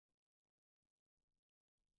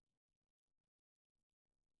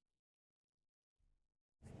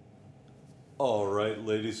Alright,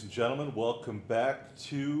 ladies and gentlemen, welcome back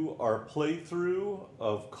to our playthrough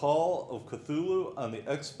of Call of Cthulhu on the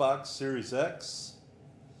Xbox Series X.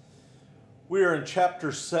 We are in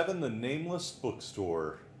Chapter 7, The Nameless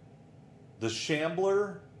Bookstore. The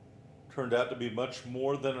Shambler turned out to be much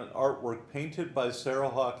more than an artwork painted by Sarah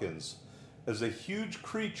Hawkins, as a huge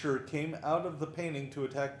creature came out of the painting to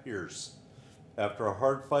attack Pierce. After a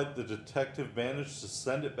hard fight, the detective managed to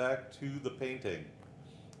send it back to the painting.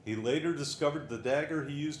 He later discovered the dagger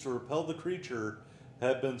he used to repel the creature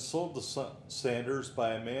had been sold to Sanders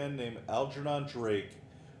by a man named Algernon Drake,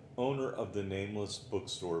 owner of the Nameless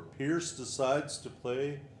Bookstore. Pierce decides to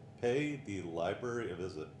pay the library a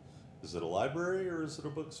visit. Is it a library or is it a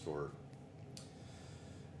bookstore?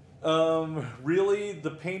 Really, the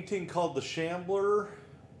painting called The Shambler,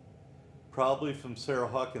 probably from Sarah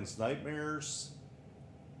Hawkins' Nightmares.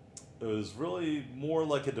 It was really more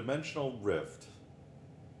like a dimensional rift.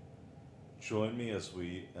 Join me as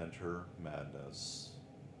we enter madness.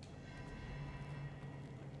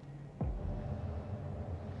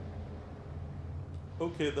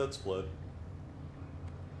 Okay, that's blood.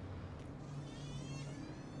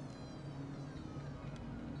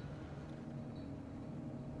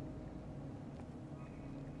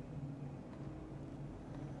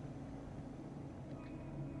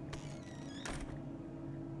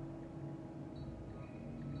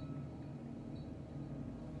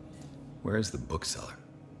 Where is the bookseller?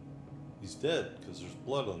 He's dead, because there's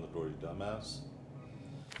blood on the door, you dumbass.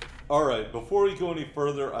 Alright, before we go any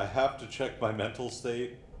further, I have to check my mental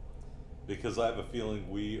state, because I have a feeling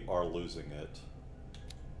we are losing it.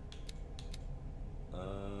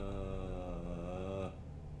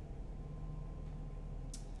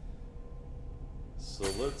 So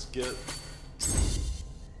let's get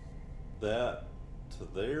that to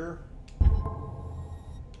there.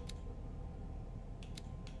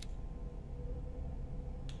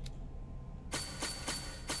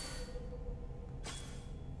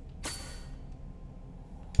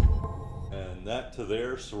 And that to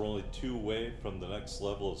there, so we're only 2 away from the next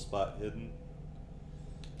level of spot hidden.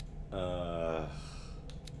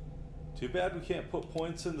 Too bad we can't put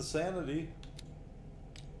points into sanity.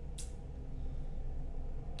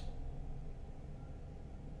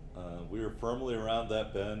 We are firmly around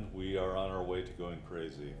that bend. We are on our way to going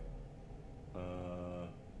crazy.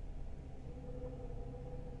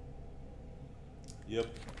 Yep.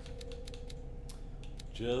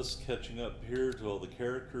 Just catching up here to all the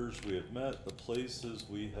characters we have met, the places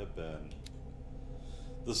we have been.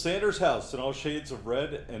 The Sanders house in all shades of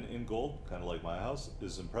red and in gold, kind of like my house,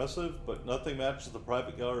 is impressive, but nothing matches the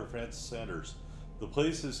private gallery of Francis Sanders. The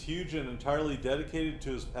place is huge and entirely dedicated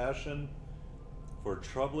to his passion for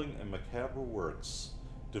troubling and macabre works.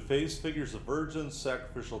 Defaced figures of virgins,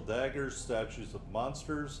 sacrificial daggers, statues of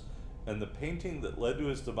monsters, and the painting that led to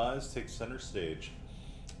his demise takes center stage.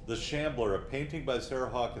 The Shambler, a painting by Sarah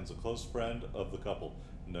Hawkins, a close friend of the couple.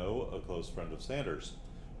 No, a close friend of Sanders.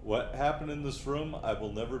 What happened in this room, I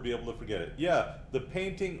will never be able to forget it. Yeah, the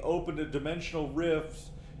painting opened a dimensional rift,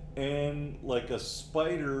 and like a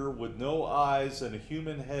spider with no eyes and a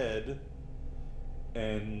human head,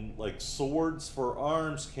 and like swords for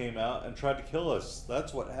arms came out and tried to kill us.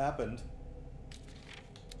 That's what happened.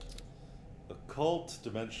 Occult,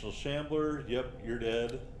 dimensional shambler. Yep, you're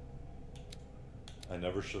dead. I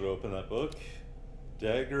never should have opened that book.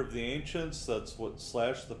 Dagger of the Ancients. That's what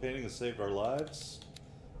slashed the painting and saved our lives.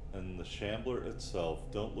 And the shambler itself.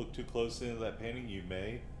 Don't look too closely into that painting. You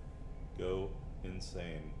may go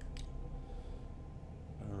insane.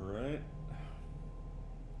 Alright.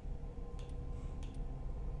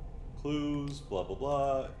 Clues, blah blah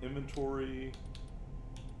blah, inventory.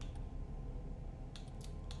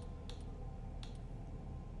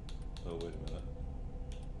 Oh, wait a minute.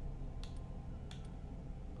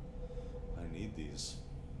 I need these.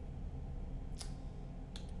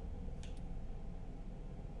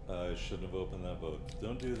 I shouldn't have opened that book.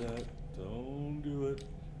 Don't do that. Don't do it.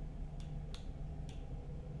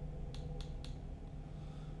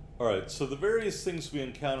 Alright, so the various things we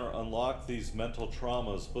encounter unlock these mental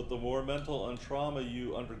traumas, but the more mental trauma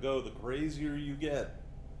you undergo, the crazier you get.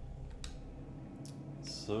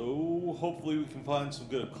 So, hopefully we can find some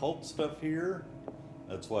good occult stuff here.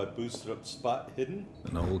 That's why I boosted up Spot Hidden.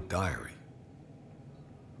 An old diary.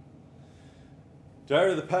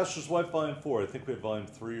 Diary of the Pastor's Wife, Volume 4. I think we had Volume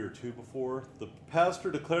 3 or 2 before. The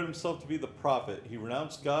pastor declared himself to be the prophet. He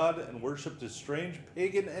renounced God and worshipped a strange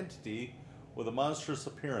pagan entity with a monstrous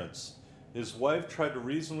appearance. His wife tried to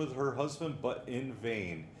reason with her husband, but in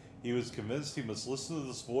vain. He was convinced he must listen to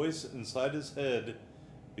this voice inside his head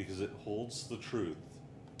because it holds the truth.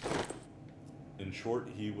 In short,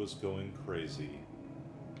 he was going crazy.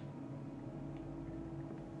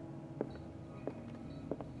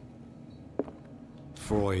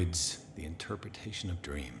 Freud's The Interpretation of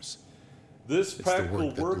Dreams. This It's the practical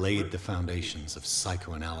work that work laid the foundations of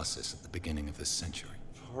psychoanalysis at the beginning of this century.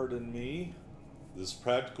 Pardon me. This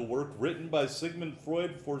practical work, written by Sigmund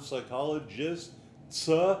Freud for psychologists,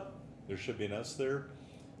 there should be an S there,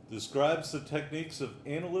 describes the techniques of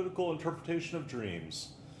analytical interpretation of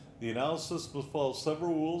dreams. The analysis must follow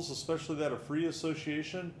several rules, especially that of free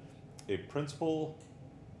association, a principle,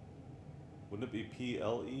 wouldn't it be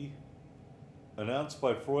PLE? Announced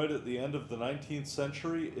by Freud at the end of the 19th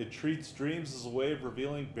century, it treats dreams as a way of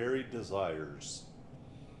revealing buried desires.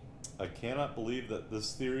 I cannot believe that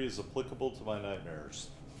this theory is applicable to my nightmares.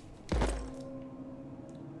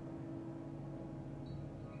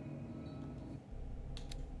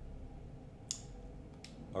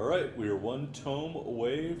 Alright, we are one tome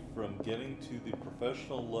away from getting to the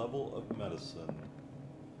professional level of medicine.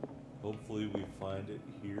 Hopefully we find it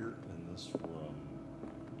here in this room.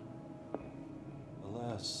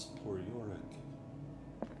 Alas, poor Yorick.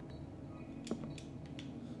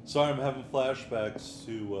 Sorry, I'm having flashbacks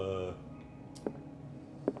to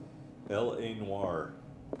L.A. Noire.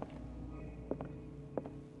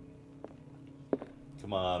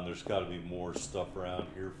 Come on, there's got to be more stuff around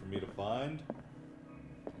here for me to find.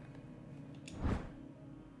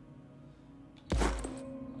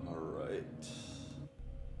 Alright.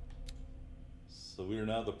 So we are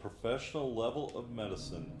now the professional level of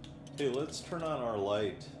medicine. Hey, let's turn on our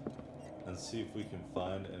light and see if we can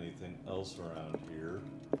find anything else around here.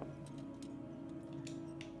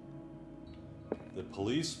 The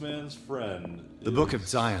policeman's friend. The Book of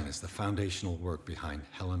Zion is the foundational work behind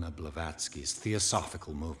Helena Blavatsky's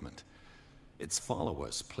Theosophical movement. Its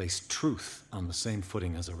followers place truth on the same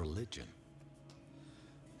footing as a religion.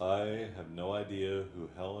 I have no idea who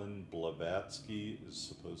Helen Blavatsky is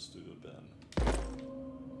supposed to have been.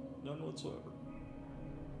 None whatsoever.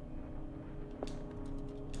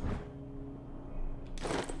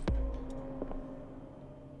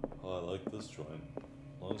 Oh, I like this joint.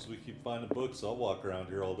 As long as we keep finding books, I'll walk around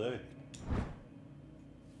here all day.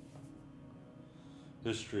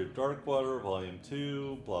 History of Darkwater, Volume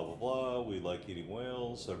 2, blah blah blah. We like eating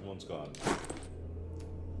whales. Everyone's gone.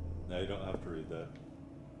 Now you don't have to read that.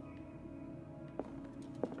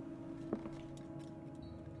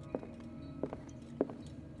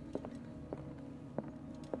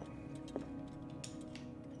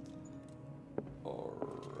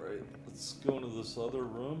 Alright, let's go into this other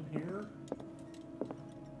room here.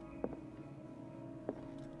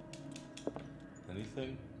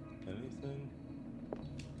 Anything? Anything?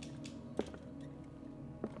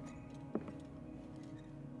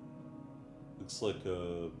 Looks like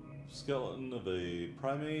a skeleton of a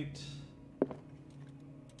primate.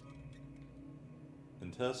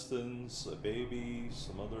 Intestines, a baby,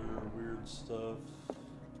 some other weird stuff.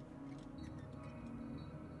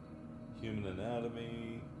 Human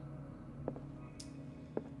anatomy.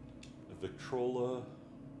 A Victrola.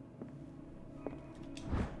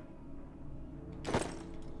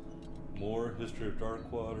 More History of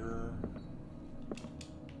Darkwater.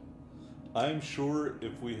 I'm sure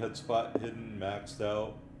if we had spot hidden maxed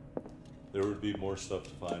out, there would be more stuff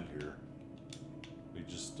to find here. We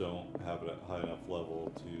just don't have it at high enough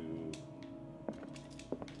level to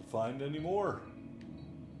find any more.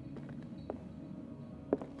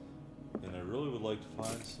 And I really would like to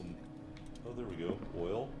find some, oh there we go,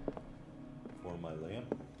 oil for my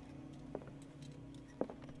lamp.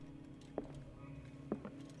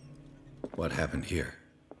 What happened here?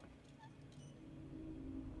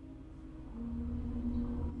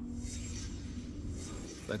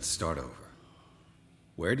 Let's start over.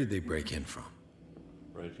 Where did they break in from?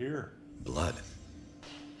 Right here. Blood.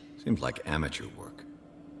 Seems like amateur work.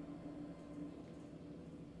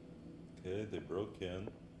 Okay, they broke in.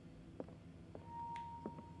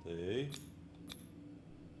 They...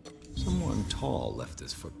 Someone tall left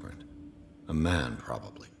this footprint. A man,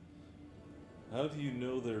 probably. How do you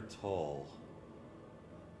know they're tall?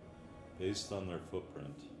 Based on their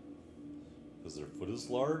footprint. Because their foot is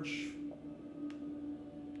large?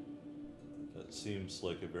 That seems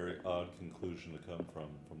like a very odd conclusion to come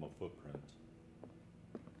from a footprint.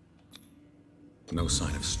 No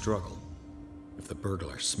sign of struggle. If the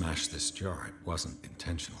burglar smashed this jar, it wasn't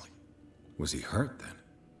intentionally. Was he hurt then?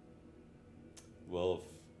 Well,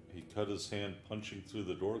 if he cut his hand punching through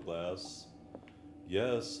the door glass,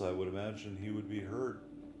 yes, I would imagine he would be hurt.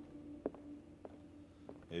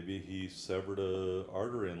 Maybe he severed an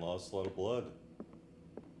artery and lost a lot of blood.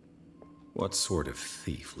 What sort of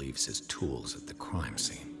thief leaves his tools at the crime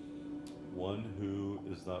scene? one who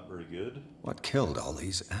is not very good. What killed all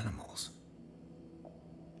these animals?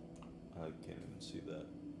 I can't even see that.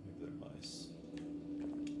 Maybe they're mice.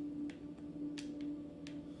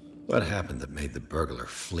 What happened that made the burglar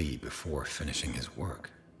flee before finishing his work?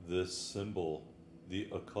 This symbol, the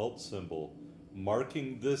occult symbol,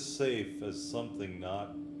 marking this safe as something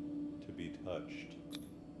not to be touched.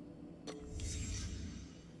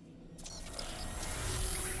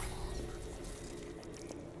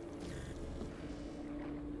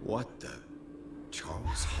 What the?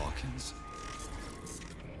 Charles Hawkins?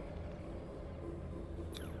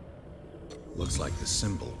 Looks like the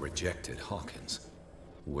symbol rejected Hawkins.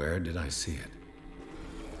 Where did I see it?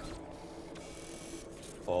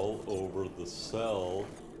 All over the cell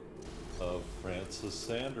of Francis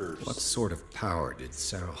Sanders. What sort of power did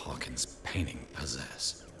Sarah Hawkins' painting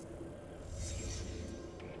possess?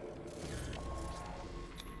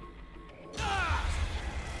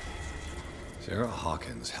 Sarah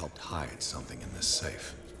Hawkins helped hide something in this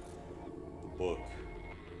safe. The book.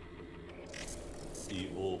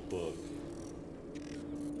 Evil book.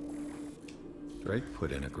 Drake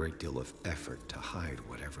put in a great deal of effort to hide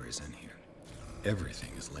whatever is in here.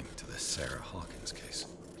 Everything is linked to this Sarah Hawkins case.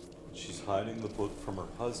 She's hiding the book from her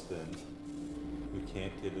husband, who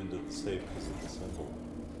can't get into the safe because of the symbol.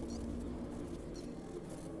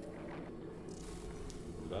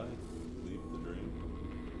 Did I leave the dream?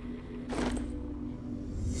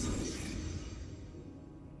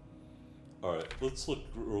 Alright, let's look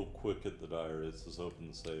real quick at the diary. It says open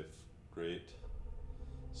the safe. Great.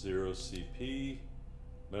 0 CP.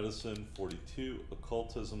 Medicine 42.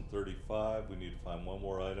 Occultism 35. We need to find one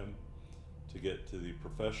more item to get to the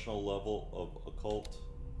professional level of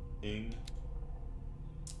occulting.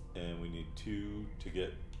 And we need 2 to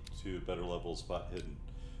get to a better level of spot hidden.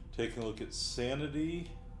 Taking a look at sanity.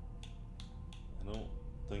 I don't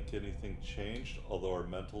think anything changed, although our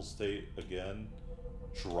mental state again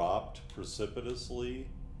dropped precipitously.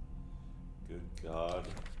 Good God.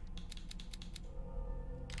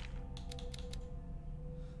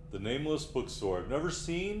 The Nameless Bookstore. I've never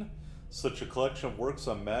seen such a collection of works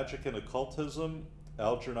on magic and occultism.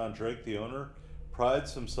 Algernon Drake, the owner,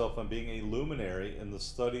 prides himself on being a luminary in the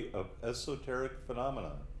study of esoteric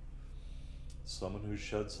phenomena. Someone who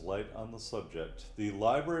sheds light on the subject. The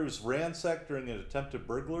library was ransacked during an attempted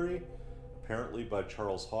burglary, apparently by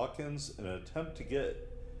Charles Hawkins, in an attempt to get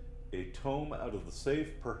a tome out of the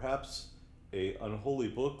safe, perhaps a unholy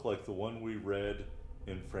book like the one we read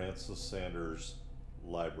in Francis Sanders'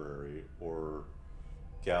 library or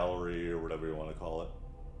gallery or whatever you want to call it.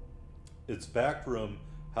 Its back room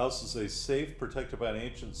houses a safe protected by an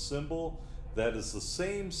ancient symbol that is the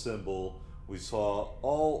same symbol we saw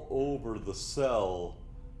all over the cell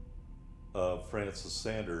of Francis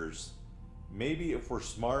Sanders. Maybe if we're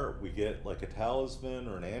smart, we get like a talisman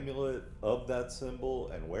or an amulet of that symbol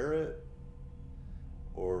and wear it,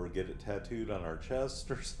 or get it tattooed on our chest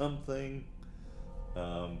or something.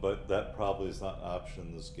 But that probably is not an option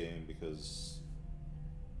in this game because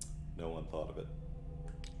no one thought of it.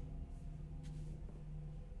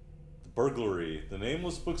 The burglary. The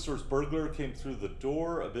Nameless Bookstore's burglar came through the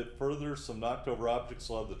door a bit further. Some knocked over objects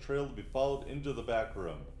allowed the trail to be followed into the back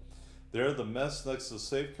room. There, the mess next to the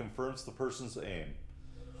safe confirms the person's aim.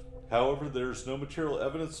 However, there is no material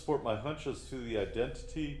evidence to support my hunch as to the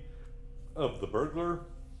identity of the burglar.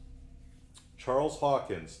 Charles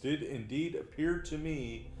Hawkins did indeed appear to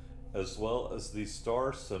me, as well as the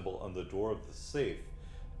star symbol on the door of the safe.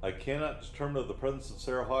 I cannot determine if the presence of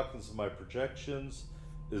Sarah Hawkins in my projections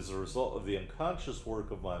is a result of the unconscious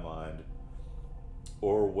work of my mind,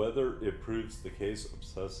 or whether it proves the case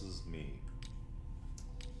obsesses me.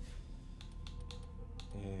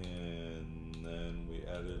 And then we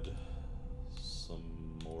added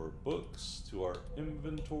some more books to our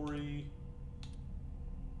inventory.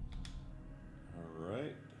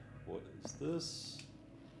 Alright, what is this?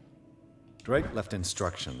 Drake left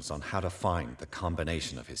instructions on how to find the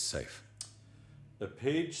combination of his safe. A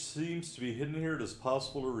page seems to be hidden here. It is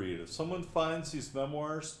possible to read. If someone finds these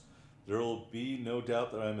memoirs, there will be no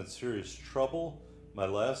doubt that I'm in serious trouble. My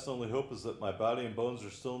last and only hope is that my body and bones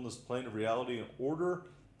are still in this plane of reality in order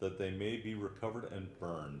that they may be recovered and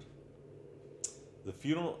burned. The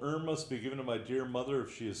funeral urn must be given to my dear mother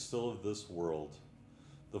if she is still of this world.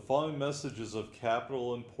 The following message is of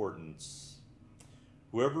capital importance.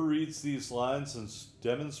 Whoever reads these lines and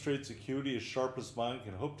demonstrates acuity as sharp as mine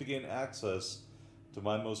can hope to gain access to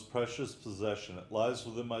my most precious possession. It lies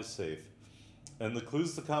within my safe, and the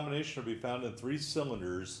clues to the combination are to be found in 3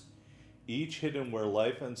 cylinders, each hidden where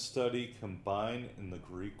life and study combine in the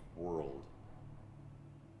Greek world.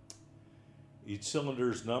 Each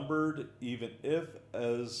cylinder is numbered, even if,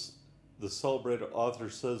 as the celebrated author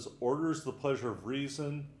says, orders the pleasure of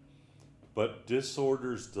reason, but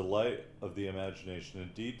disorders delight of the imagination.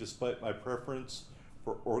 Indeed, despite my preference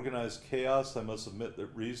for organized chaos, I must admit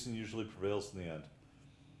that reason usually prevails in the end.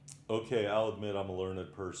 Okay, I'll admit I'm a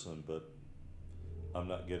learned person, but I'm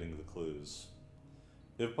not getting the clues.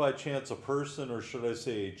 If by chance a person, or should I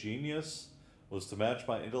say a genius, was to match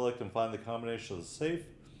my intellect and find the combination of the safe,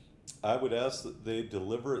 I would ask that they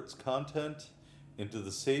deliver its content into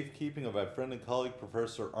the safekeeping of my friend and colleague,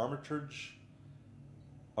 Professor Armitage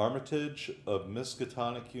of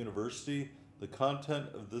Miskatonic University. The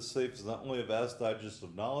content of this safe is not only a vast digest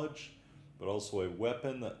of knowledge, but also a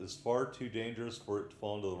weapon that is far too dangerous for it to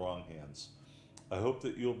fall into the wrong hands. I hope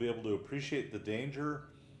that you'll be able to appreciate the danger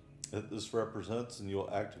that this represents, and you'll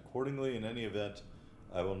act accordingly. In any event,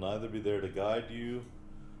 I will neither be there to guide you,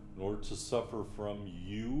 nor to suffer from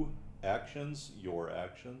your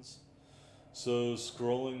actions. So,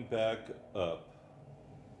 scrolling back up.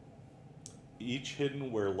 Each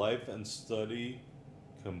hidden where life and study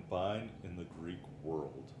combine in the Greek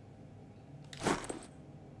world.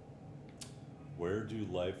 Where do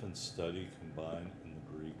life and study combine in the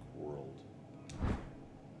Greek world?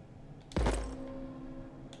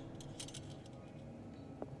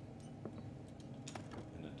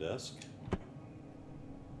 In a desk?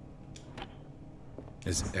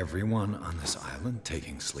 Is everyone on this island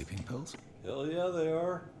taking sleeping pills? Hell yeah, they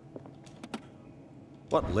are.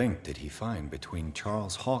 What link did he find between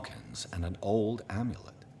Charles Hawkins and an old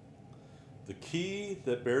amulet? The key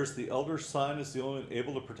that bears the elder sign is the only one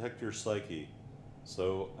able to protect your psyche.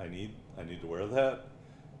 So I need to wear that.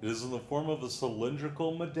 It is in the form of a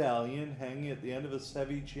cylindrical medallion hanging at the end of a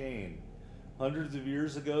heavy chain. Hundreds of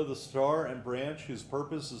years ago, the star and branch whose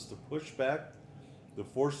purpose is to push back the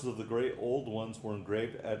forces of the great old ones were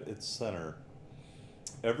engraved at its center.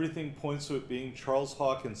 Everything points to it being Charles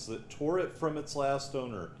Hawkins that tore it from its last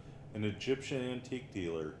owner, an Egyptian antique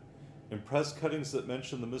dealer. In press cuttings that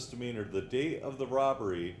mention the misdemeanor, the date of the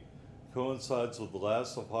robbery coincides with the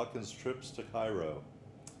last of Hawkins' trips to Cairo.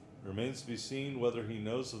 It remains to be seen whether he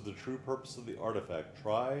knows of the true purpose of the artifact.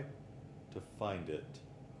 Try to find it.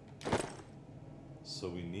 So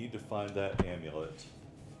we need to find that amulet.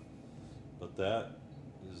 But that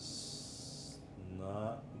is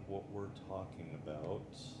not what we're talking about.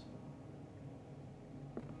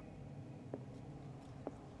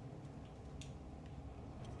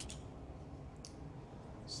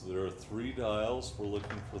 So there are 3 dials. We're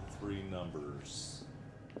looking for 3 numbers.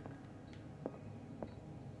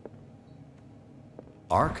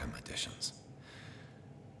 Arkham editions.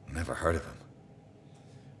 Never heard of him.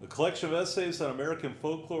 A collection of essays on American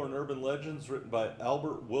folklore and urban legends written by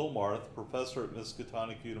Albert Wilmarth, professor at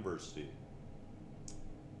Miskatonic University.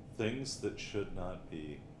 Things that should not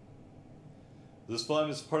be. This volume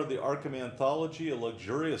is part of the Arkham Anthology, a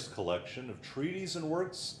luxurious collection of treatises and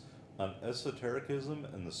works on esotericism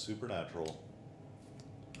and the supernatural.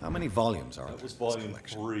 How many volumes are there? That was volume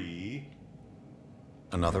 3.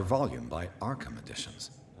 Another volume by Arkham Editions.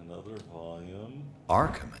 Another volume.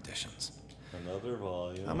 Arkham Editions. Another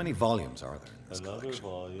volume. How many volumes are there in this collection?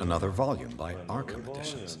 Volume. Another volume by Arkham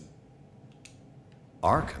Editions.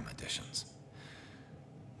 Arkham Editions.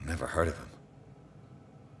 Never heard of him.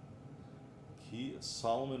 Key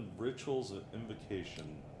Solomon Rituals of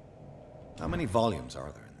Invocation. How many volumes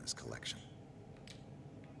are there in this collection?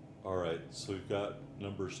 Alright, so we've got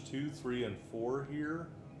numbers 2, 3, and 4 here.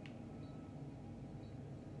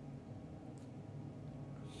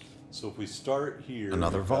 So if we start here...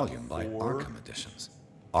 Another volume by Arkham Editions.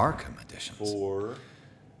 Arkham Editions. 4.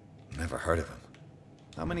 Never heard of him.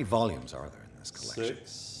 How many volumes are there in this collection?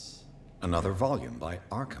 6. Another volume by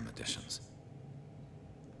Arkham Editions.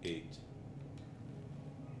 8.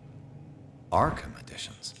 Arkham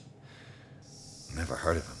Editions. Never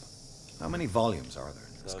heard of him. How many volumes are there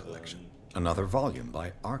in this 7. collection? Another volume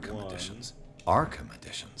by Arkham 1. Editions. Arkham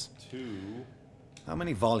Editions. 2. How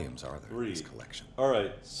many volumes are there 3. in this collection?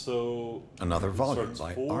 Alright, so... Another volume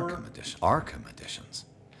by 4. Arkham Editions. Arkham Editions.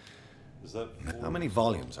 Is that 4? How many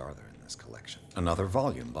volumes are there in this collection? Another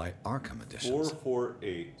volume by Arkham Editions. 4, 4,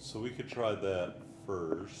 8. So we could try that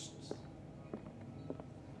first.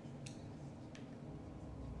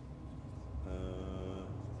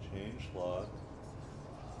 Change lock.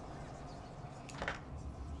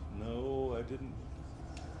 No, I didn't.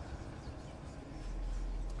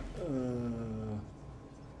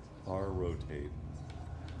 R rotate.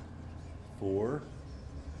 4.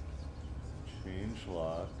 Change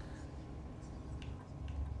lock.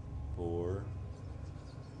 4.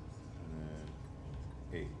 And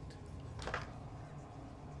then 8.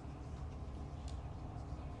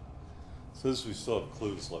 Says we still have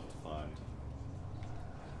clues left to find.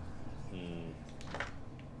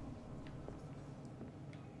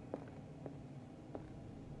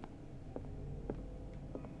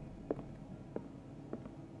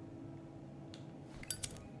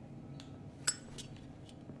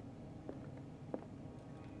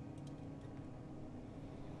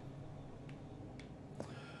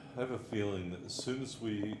 I have a feeling that as soon as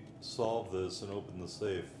we solve this and open the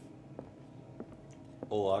safe,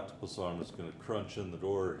 old octopus arm is going to crunch in the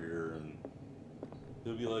door here and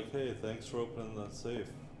he'll be like, hey, thanks for opening that safe.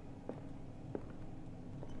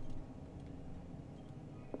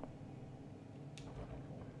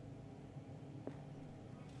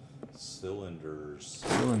 Cylinders.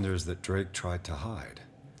 Cylinders that Drake tried to hide.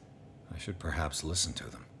 I should perhaps listen to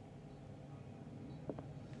them.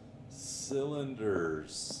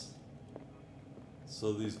 Cylinders.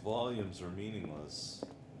 So these volumes are meaningless.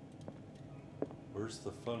 Where's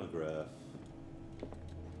the phonograph?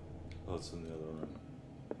 Oh, it's in the other room.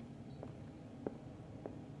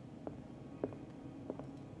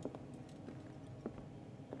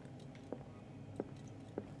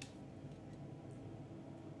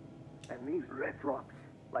 And these red rocks,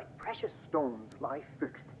 like precious stones, lie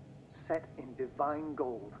fixed, set in divine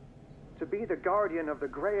gold. To be the guardian of the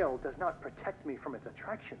Grail does not protect me from its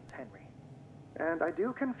attractions, Henry. And I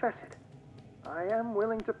do confess it. I am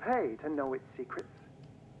willing to pay to know its secrets.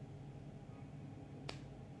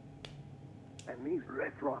 And these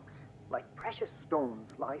red rocks, like precious stones,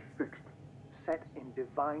 lie fixed, set in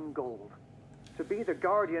divine gold. To be the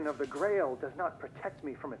guardian of the Grail does not protect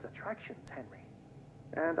me from its attractions, Henry.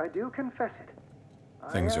 And I do confess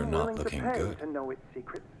it. Things I are am not willing looking to pay good. to know its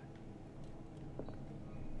secrets.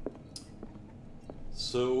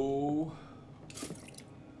 So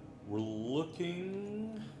we're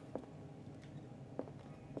looking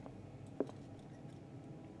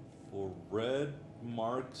for red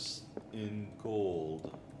marks in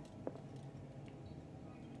gold.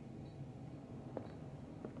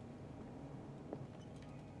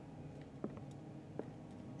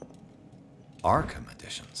 Arkham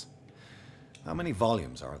editions. How many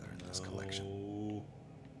volumes are there in this collection? No.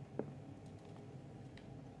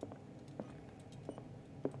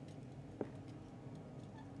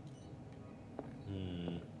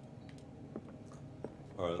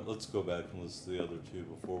 Alright, let's go back and list the other two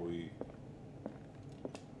before we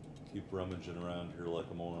keep rummaging around here like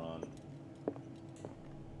a moron.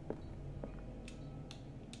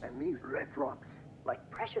 And these red rocks, like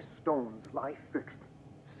precious stones, lie fixed,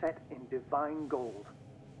 set in divine gold.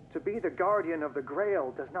 To be the guardian of the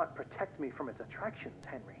Grail does not protect me from its attractions,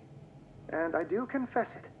 Henry. And I do confess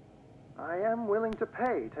it. I am willing to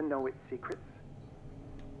pay to know its secrets.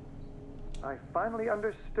 I finally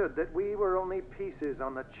understood that we were only pieces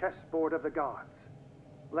on the chessboard of the gods.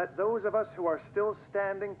 Let those of us who are still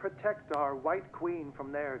standing protect our White Queen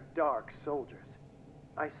from their dark soldiers.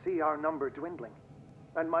 I see our number dwindling,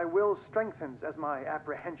 and my will strengthens as my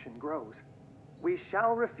apprehension grows. We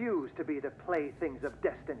shall refuse to be the playthings of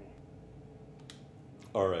destiny.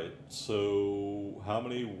 Alright, so how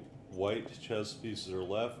many white chess pieces are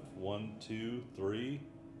left? 1, 2, 3.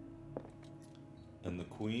 And the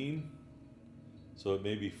queen? So it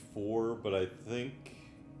may be 4, but I think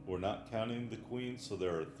we're not counting the queen, so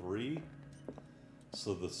there are 3.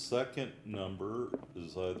 So the second number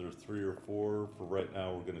is either 3 or 4. For right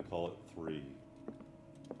now, we're going to call it 3.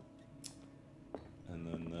 And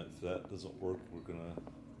then if that doesn't work, we're going to...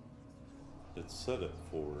 It's set at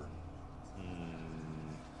 4.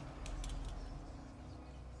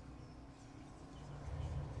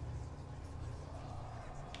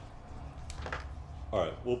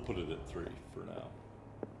 Alright, we'll put it at 3 for now.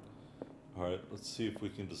 Alright, let's see if we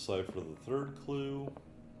can decipher the third clue.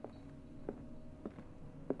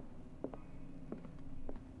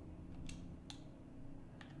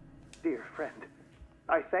 Dear friend,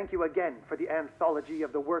 I thank you again for the anthology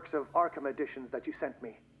of the works of Arkham editions that you sent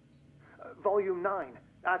me. Volume 9,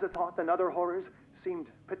 Azathoth and Other Horrors, seemed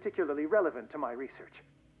particularly relevant to my research.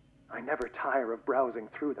 I never tire of browsing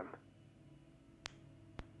through them.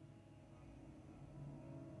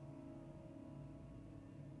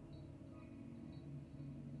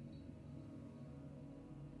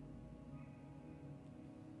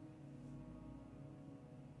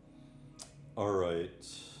 Alright.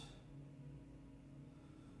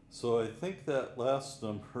 So I think that last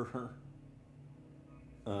number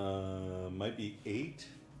might be 8.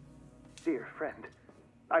 Dear friend,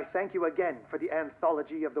 I thank you again for the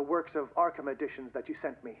anthology of the works of Arkham editions that you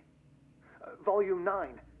sent me. Volume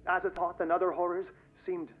 9, Azathoth and Other Horrors,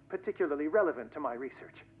 seemed particularly relevant to my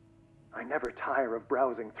research. I never tire of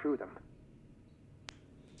browsing through them.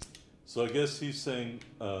 So I guess he's saying,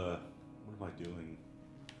 what am I doing?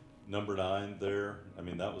 Number 9 there. I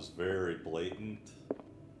mean, that was very blatant.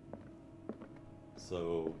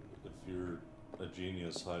 So if you're a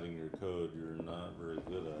genius hiding your code, you're not very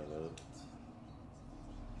good at it.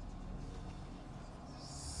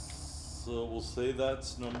 So we'll say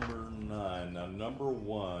that's number 9. Now number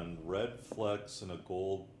 1, red flecks and a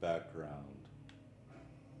gold background.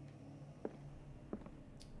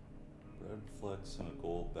 Red flecks and a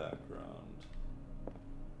gold background.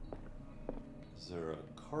 Is there a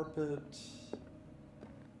carpet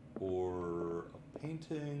or a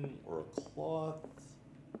painting or a cloth?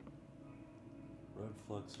 Red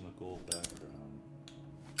flecks and a gold background.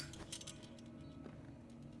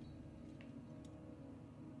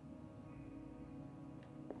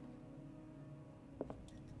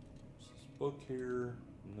 Is this book here?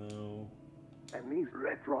 No. And these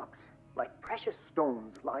red drops, like precious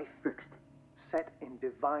stones, lie fixed, set in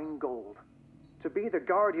divine gold. To be the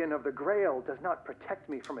guardian of the Grail does not protect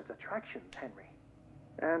me from its attractions, Henry.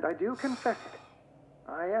 And I do confess it.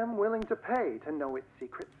 I am willing to pay to know its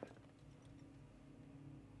secrets.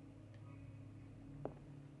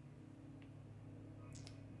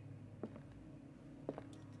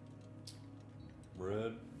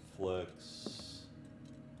 Red flecks,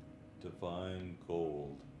 divine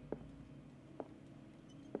gold.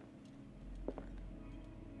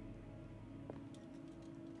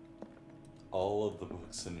 All of the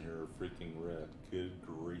books in here are freaking red. Good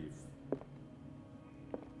grief.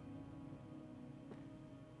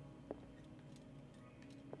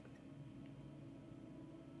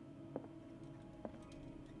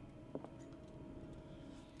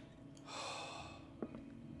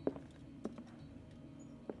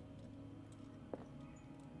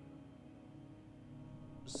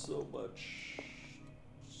 So much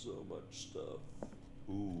stuff.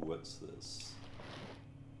 Ooh, what's this?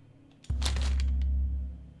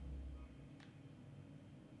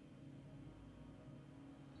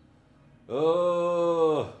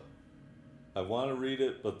 Oh, I want to read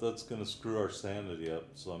it, but that's going to screw our sanity up,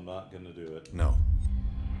 so I'm not going to do it. No.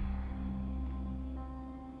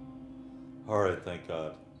 Alright, thank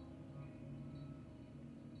God.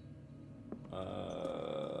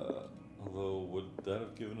 Although, would that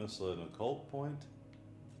have given us an occult point?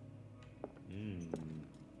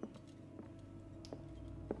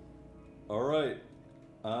 Alright.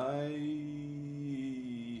 I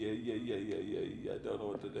don't know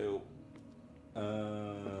what to do.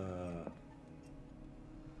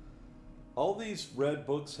 All these red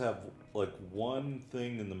books have like one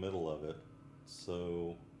thing in the middle of it.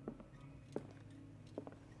 So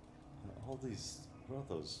all these, what are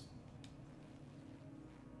those?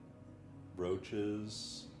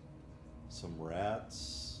 Roaches, some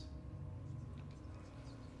rats.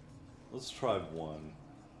 Let's try one.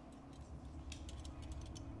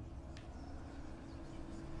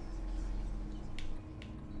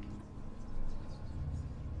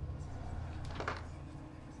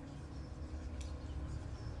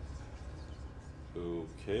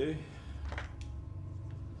 Okay.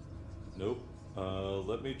 Nope.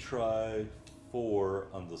 Let me try 4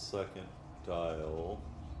 on the second dial.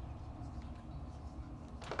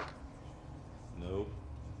 Nope.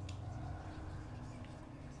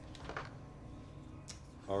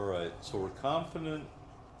 Alright, so we're confident,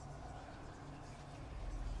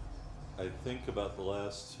 I think, about the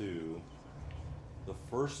last 2. The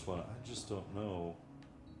first one, I just don't know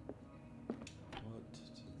what to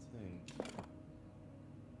think.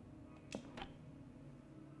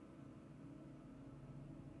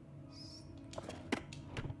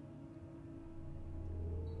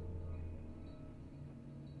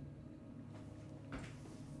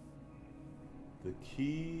 The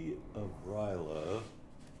Key of Ryla.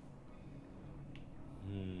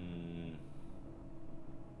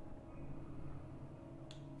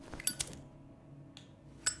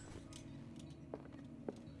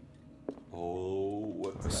 Oh,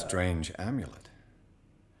 what's that? A strange amulet.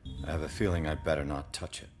 I have a feeling I'd better not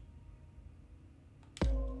touch it.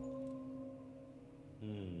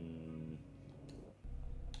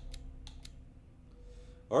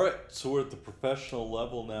 Alright, so we're at the professional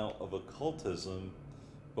level now of occultism,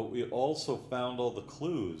 but we also found all the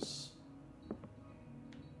clues.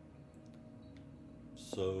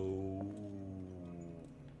 So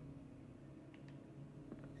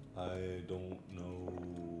I don't know.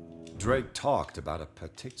 Drake talked about a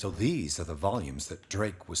particular... So these are the volumes that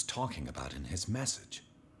Drake was talking about in his message.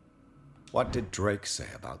 What did Drake say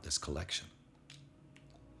about this collection?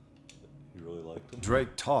 You really liked them?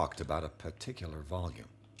 Drake talked about a particular volume.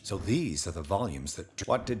 So these are the volumes that...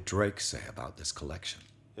 What did Drake say about this collection?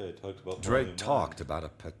 Yeah, I talked about Drake volume talked 9. about a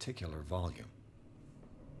particular volume.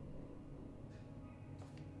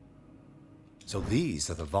 So these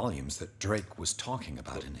are the volumes that Drake was talking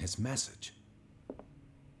about in his message.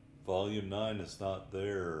 Volume 9 is not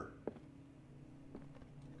there.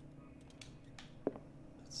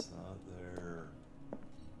 It's not there.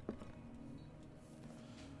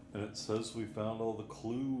 And it says we found all the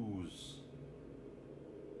clues.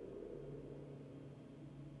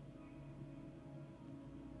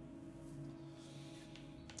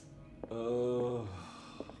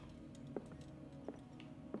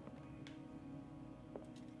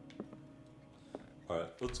 Alright,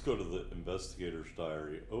 let's go to the investigator's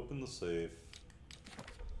diary. Open the safe.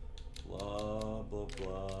 Blah, blah,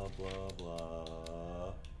 blah, blah,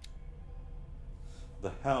 blah.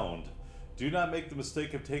 The Hound. Do not make the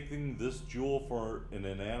mistake of taking this jewel for an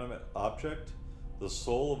inanimate object. The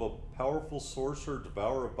soul of a powerful sorcerer,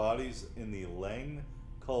 devourer of bodies in the Lang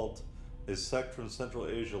cult, a sect from Central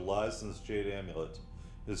Asia, lies in this jade amulet.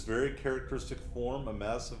 His very characteristic form, a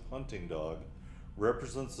massive hunting dog,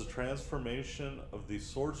 represents the transformation of the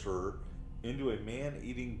sorcerer into a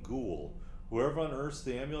man-eating ghoul. Whoever unearths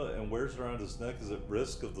the amulet and wears it around his neck is at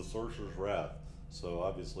risk of the sorcerer's wrath. So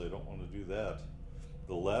obviously I don't want to do that.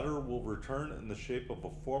 The latter will return in the shape of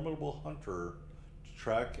a formidable hunter to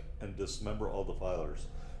track and dismember all defilers.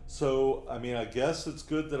 So, I mean, I guess it's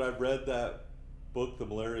good that I read that book, The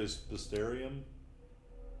Malarious Bestiarium.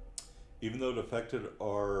 Even though it affected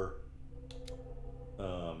our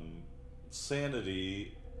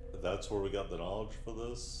sanity, that's where we got the knowledge for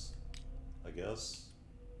this, I guess.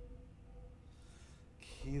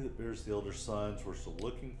 Key that bears the elder signs, we're still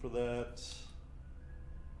looking for that.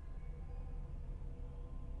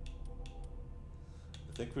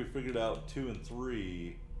 I think we figured out 2 and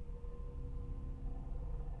 3.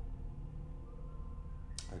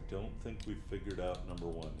 I don't think we figured out number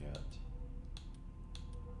 1 yet.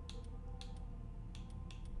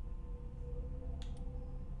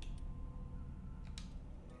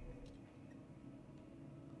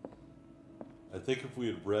 I think if we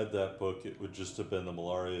had read that book, it would just have been the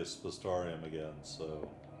Malarious Bestiarium again, so...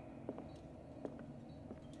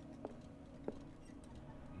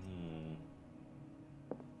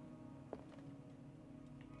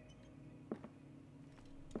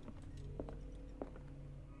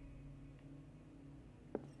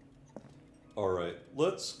 Alright,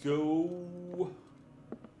 let's go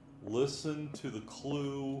listen to the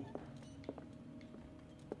clue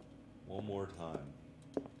one more time.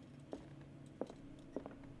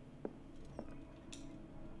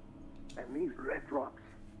 And these red rocks,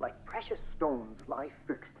 like precious stones, lie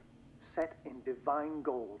fixed, set in divine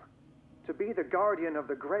gold. To be the guardian of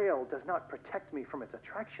the Grail does not protect me from its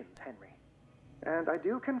attractions, Henry. And I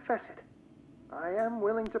do confess it. I am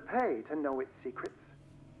willing to pay to know its secrets.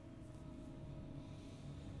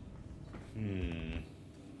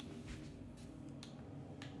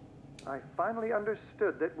 I finally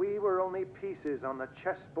understood that we were only pieces on the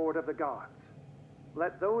chessboard of the gods.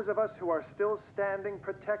 Let those of us who are still standing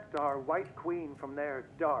protect our White Queen from their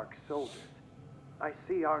dark soldiers. I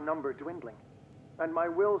see our number dwindling, and my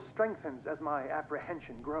will strengthens as my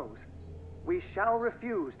apprehension grows. We shall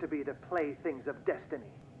refuse to be the playthings of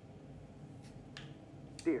destiny.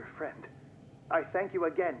 Dear friend, I thank you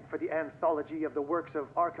again for the anthology of the works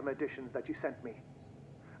of Arkham editions that you sent me.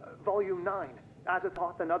 Volume 9,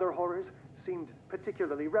 Azathoth and Other Horrors, seemed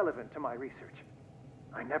particularly relevant to my research.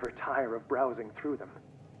 I never tire of browsing through them.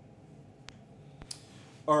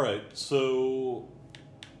 Alright, so...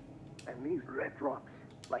 And these red rocks,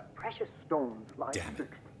 like precious stones, lie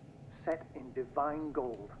fixed, set in divine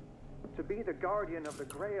gold. To be the guardian of the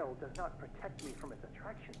Grail does not protect me from its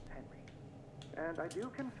attractions, Henry. And I do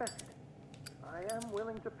confess it. I am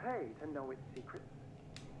willing to pay to know its secrets.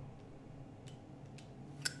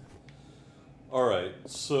 Alright,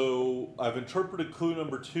 so I've interpreted clue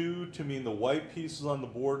number 2 to mean the white pieces on the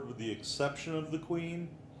board with the exception of the queen.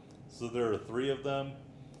 So there are 3 of them.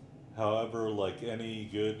 However, like any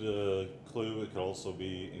good clue, it could also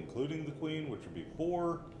be including the queen, which would be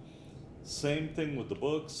 4. Same thing with the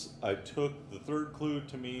books. I took the 3rd clue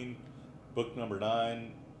to mean book number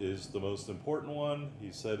 9 is the most important one.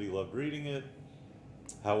 He said he loved reading it.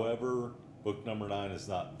 However, book number 9 is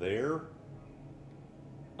not there.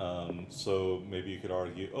 So maybe you could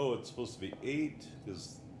argue, oh, it's supposed to be 8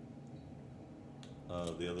 because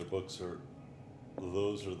the other books are,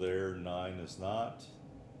 those are there, 9 is not.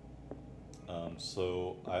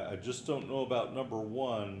 So I just don't know about number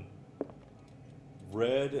 1,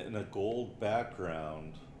 red and a gold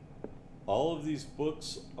background. All of these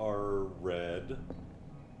books are red.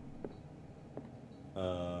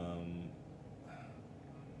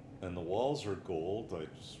 And the walls are gold, I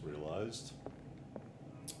just realized.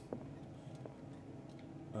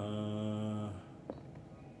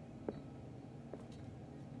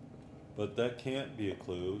 But that can't be a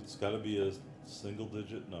clue. It's got to be a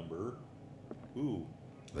single-digit number. Ooh.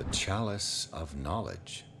 The Chalice of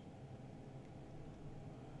Knowledge.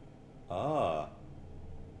 Ah.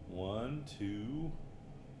 1, 2.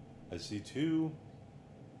 I see 2,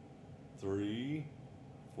 3,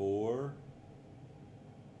 4.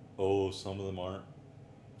 Oh, some of them aren't.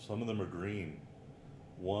 Some of them are green.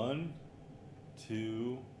 1,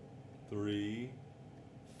 2, 3,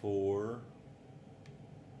 4,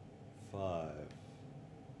 5.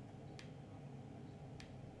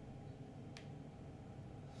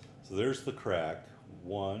 So there's the crack.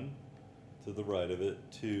 1 to the right of it.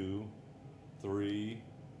 2, 3,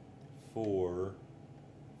 4,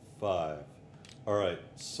 5. All right,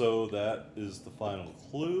 so that is the final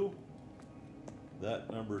clue.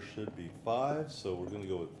 That number should be 5, so we're going to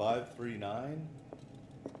go with 539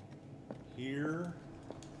 here.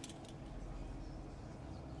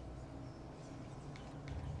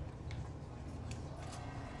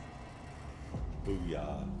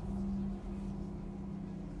 Booyah.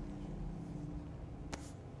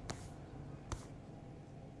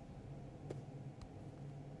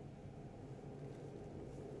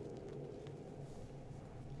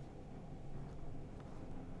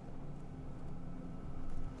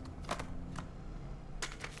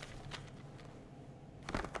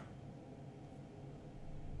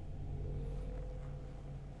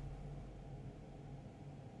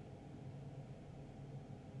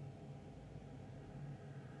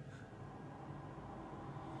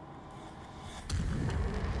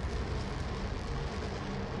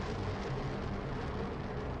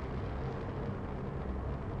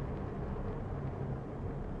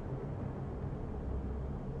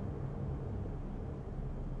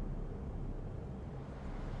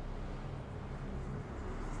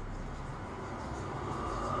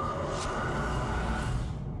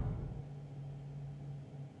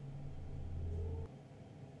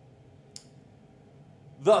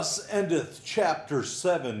 Thus endeth chapter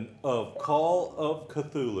 7 of Call of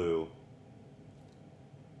Cthulhu.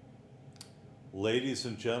 Ladies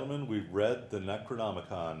and gentlemen, we've read the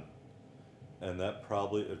Necronomicon, and that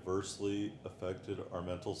probably adversely affected our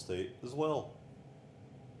mental state as well.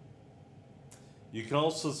 You can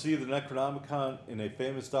also see the Necronomicon in a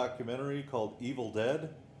famous documentary called Evil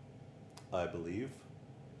Dead, I believe.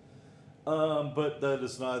 But that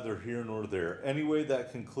is neither here nor there. Anyway,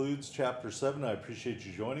 that concludes Chapter 7. I appreciate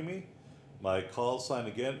you joining me. My call sign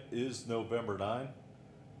again is November 9.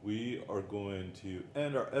 We are going to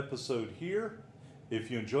end our episode here.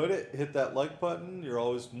 If you enjoyed it, hit that like button. You're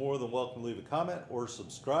always more than welcome to leave a comment or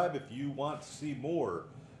subscribe if you want to see more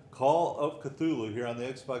Call of Cthulhu here on the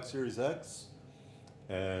Xbox Series X.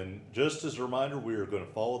 And just as a reminder, we are going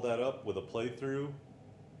to follow that up with a playthrough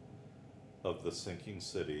of The Sinking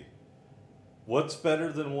City. What's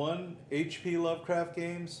better than 1 H.P. Lovecraft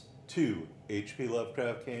games? 2 H.P.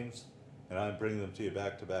 Lovecraft games, and I'm bringing them to you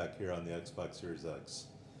back to back here on the Xbox Series X.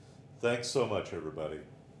 Thanks so much, everybody.